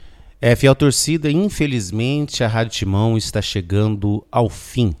Fiel torcida, infelizmente a Rádio Timão está chegando ao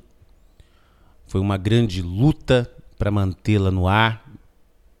fim. Foi uma grande luta para mantê-la no ar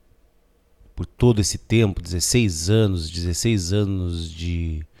por todo esse tempo, 16 anos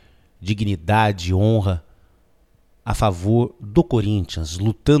de dignidade e honra a favor do Corinthians,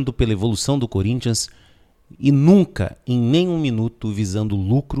 lutando pela evolução do Corinthians e nunca, em nenhum minuto, visando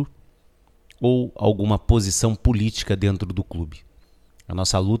lucro ou alguma posição política dentro do clube. A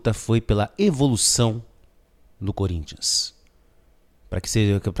nossa luta foi pela evolução do Corinthians, para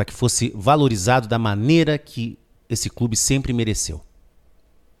que fosse valorizado da maneira que esse clube sempre mereceu.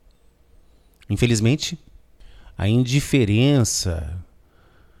 Infelizmente, a indiferença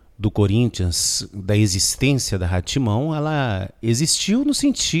do Corinthians, da existência da Rádio Timão, ela existiu no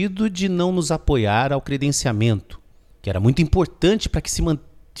sentido de não nos apoiar ao credenciamento, que era muito importante para que se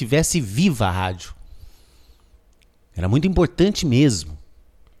mantivesse viva a rádio. Era muito importante mesmo,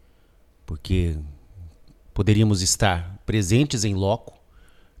 porque poderíamos estar presentes em loco,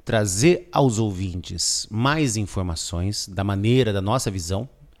 trazer aos ouvintes mais informações da nossa visão,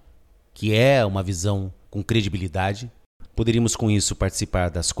 que é uma visão com credibilidade. Poderíamos com isso participar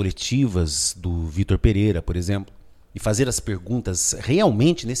das coletivas do Vitor Pereira, por exemplo, e fazer as perguntas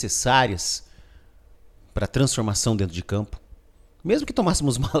realmente necessárias para a transformação dentro de campo. Mesmo que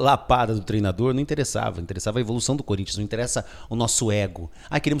tomássemos uma lapada do treinador, não interessava. Interessava a evolução do Corinthians, não interessa o nosso ego.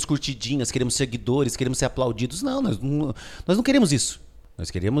 Queremos curtidinhas, queremos seguidores, queremos ser aplaudidos. Não, nós não queremos isso. Nós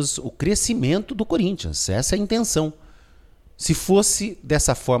queremos o crescimento do Corinthians. Essa é a intenção. Se fosse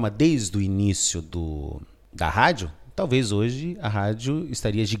dessa forma desde o início da rádio, talvez hoje a rádio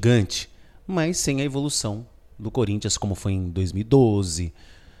estaria gigante, mas sem a evolução do Corinthians, como foi em 2012,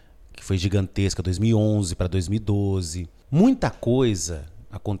 que foi gigantesca, 2011 para 2012. Muita coisa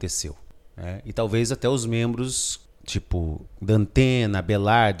aconteceu. E talvez até os membros, tipo Dantena,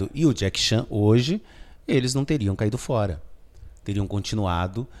 Belardo e o Jack Chan, hoje, eles não teriam caído fora. Teriam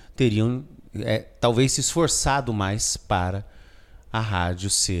continuado, teriam talvez se esforçado mais para a rádio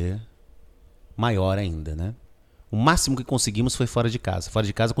ser maior ainda, né? O máximo que conseguimos foi fora de casa. Fora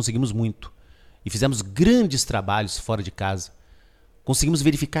de casa conseguimos muito. E fizemos grandes trabalhos fora de casa. Conseguimos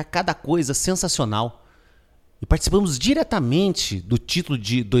verificar cada coisa sensacional. E participamos diretamente do título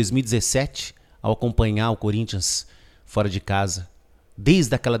de 2017 ao acompanhar o Corinthians fora de casa.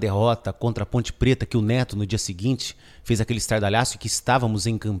 Desde aquela derrota contra a Ponte Preta, que o Neto, no dia seguinte, fez aquele estardalhaço, e que estávamos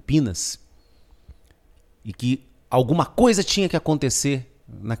em Campinas e que alguma coisa tinha que acontecer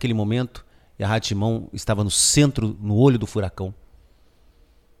naquele momento. E a Rádio Timão estava no centro, no olho do furacão.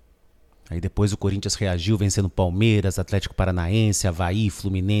 Aí depois o Corinthians reagiu, vencendo Palmeiras, Atlético Paranaense, Avaí,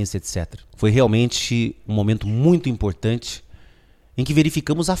 Fluminense, etc. Foi realmente um momento muito importante em que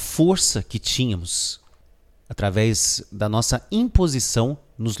verificamos a força que tínhamos através da nossa imposição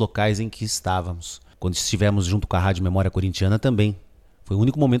nos locais em que estávamos. Quando estivemos junto com a Rádio Memória Corintiana também. Foi o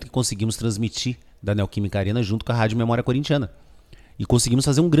único momento que conseguimos transmitir da Neoquímica Arena junto com a Rádio Memória Corintiana. E conseguimos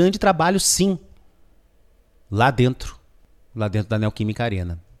fazer um grande trabalho, sim, lá dentro da Neoquímica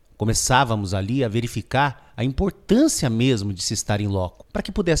Arena. Começávamos ali a verificar a importância mesmo de se estar em loco, para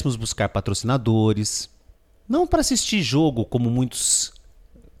que pudéssemos buscar patrocinadores, não para assistir jogo como muitos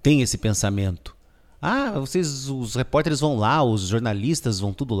têm esse pensamento. Os repórteres vão lá, os jornalistas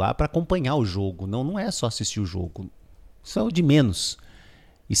vão tudo lá para acompanhar o jogo. Não é só assistir o jogo, isso é o de menos.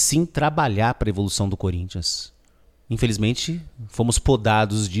 E sim trabalhar para a evolução do Corinthians. Infelizmente, fomos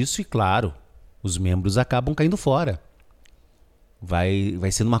podados disso e, claro, os membros acabam caindo fora.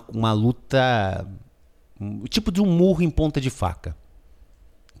 Vai sendo uma luta, tipo de um murro em ponta de faca,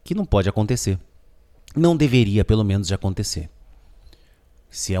 que não pode acontecer. Não deveria, pelo menos, de acontecer.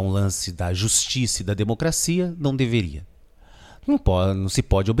 Se é um lance da justiça e da democracia, não deveria. Não se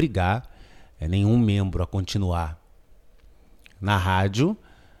pode obrigar nenhum membro a continuar na rádio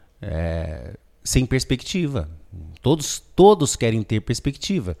sem perspectiva. Todos querem ter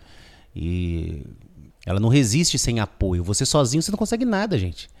perspectiva. E ela não resiste sem apoio. Você sozinho, você não consegue nada,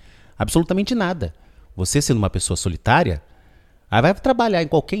 gente. Absolutamente nada. Você sendo uma pessoa solitária, aí vai trabalhar em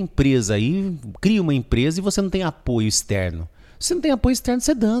qualquer empresa aí, cria uma empresa e você não tem apoio externo. Se você não tem apoio externo,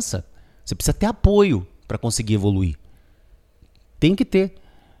 você dança. Você precisa ter apoio para conseguir evoluir. Tem que ter.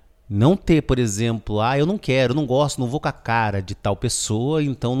 Não ter, por exemplo, eu não quero, não gosto, não vou com a cara de tal pessoa,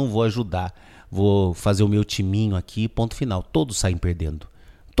 então não vou ajudar. Vou fazer o meu timinho aqui, ponto final. Todos saem perdendo.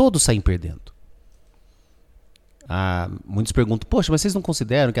 Todos saem perdendo. Muitos perguntam, poxa, mas vocês não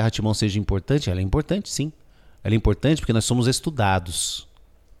consideram que a Rádio Timão seja importante? Ela é importante, sim. Ela é importante porque nós somos estudados.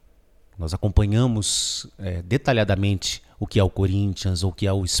 Nós acompanhamos detalhadamente o que é o Corinthians, ou o que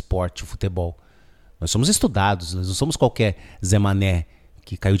é o esporte, o futebol. Nós somos estudados, nós não somos qualquer Zé Mané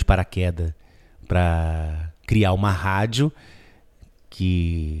que caiu de paraquedas para criar uma rádio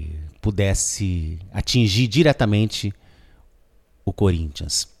que pudesse atingir diretamente o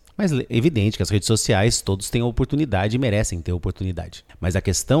Corinthians. Mas é evidente que as redes sociais todos têm a oportunidade e merecem ter a oportunidade. Mas a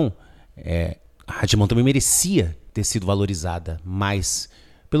questão é, a Rádio Timão também merecia ter sido valorizada mais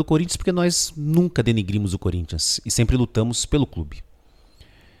pelo Corinthians, porque nós nunca denegrimos o Corinthians e sempre lutamos pelo clube.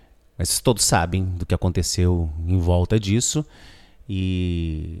 Mas todos sabem do que aconteceu em volta disso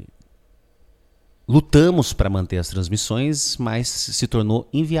e lutamos para manter as transmissões, mas se tornou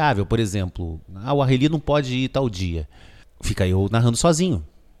inviável. Por exemplo, o Arreli não pode ir tal dia. Fica eu narrando sozinho.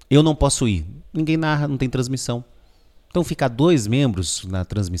 Eu não posso ir. Ninguém narra, não tem transmissão. Então ficar 2 membros na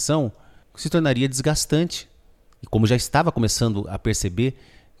transmissão se tornaria desgastante. E como já estava começando a perceber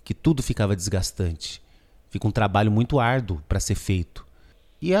que tudo ficava desgastante, fica um trabalho muito árduo para ser feito.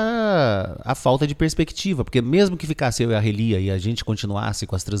 E a falta de perspectiva, porque mesmo que ficasse eu e a Relia e a gente continuasse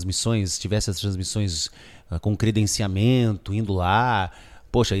com as transmissões, tivesse as transmissões com credenciamento, indo lá,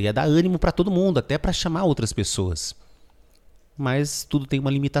 poxa, ia dar ânimo para todo mundo, até para chamar outras pessoas. Mas tudo tem uma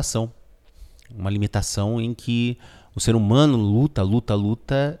limitação em que o ser humano luta,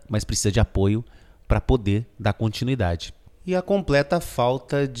 mas precisa de apoio para poder dar continuidade. E a completa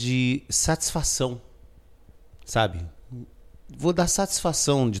falta de satisfação, sabe? Vou dar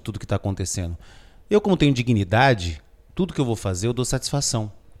satisfação de tudo que está acontecendo. Eu, como tenho dignidade, tudo que eu vou fazer eu dou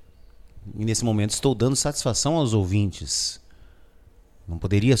satisfação. E nesse momento estou dando satisfação aos ouvintes. Não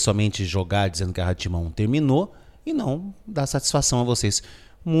poderia somente jogar dizendo que a Rádio Timão terminou e não dar satisfação a vocês.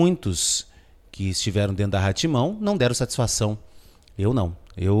 Muitos que estiveram dentro da Rádio Timão não deram satisfação. Eu não.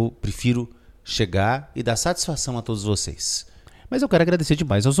 Eu prefiro chegar e dar satisfação a todos vocês. Mas eu quero agradecer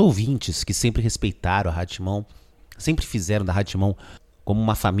demais aos ouvintes que sempre respeitaram a Rádio Timão, sempre fizeram da Rádio Timão como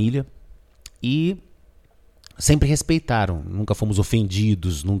uma família e sempre respeitaram. Nunca fomos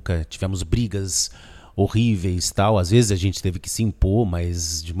ofendidos, nunca tivemos brigas horríveis, tal. Às vezes a gente teve que se impor,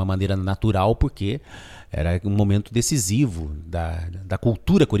 mas de uma maneira natural, porque era um momento decisivo da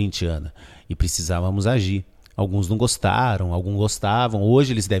cultura corintiana e precisávamos agir. Alguns não gostaram, alguns gostavam.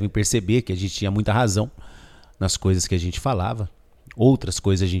 Hoje eles devem perceber que a gente tinha muita razão nas coisas que a gente falava. Outras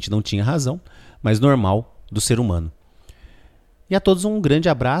coisas a gente não tinha razão, mas normal do ser humano. E a todos um grande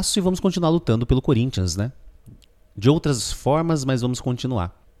abraço e vamos continuar lutando pelo Corinthians, né? De outras formas, mas vamos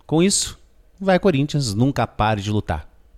continuar. Com isso, vai Corinthians, nunca pare de lutar.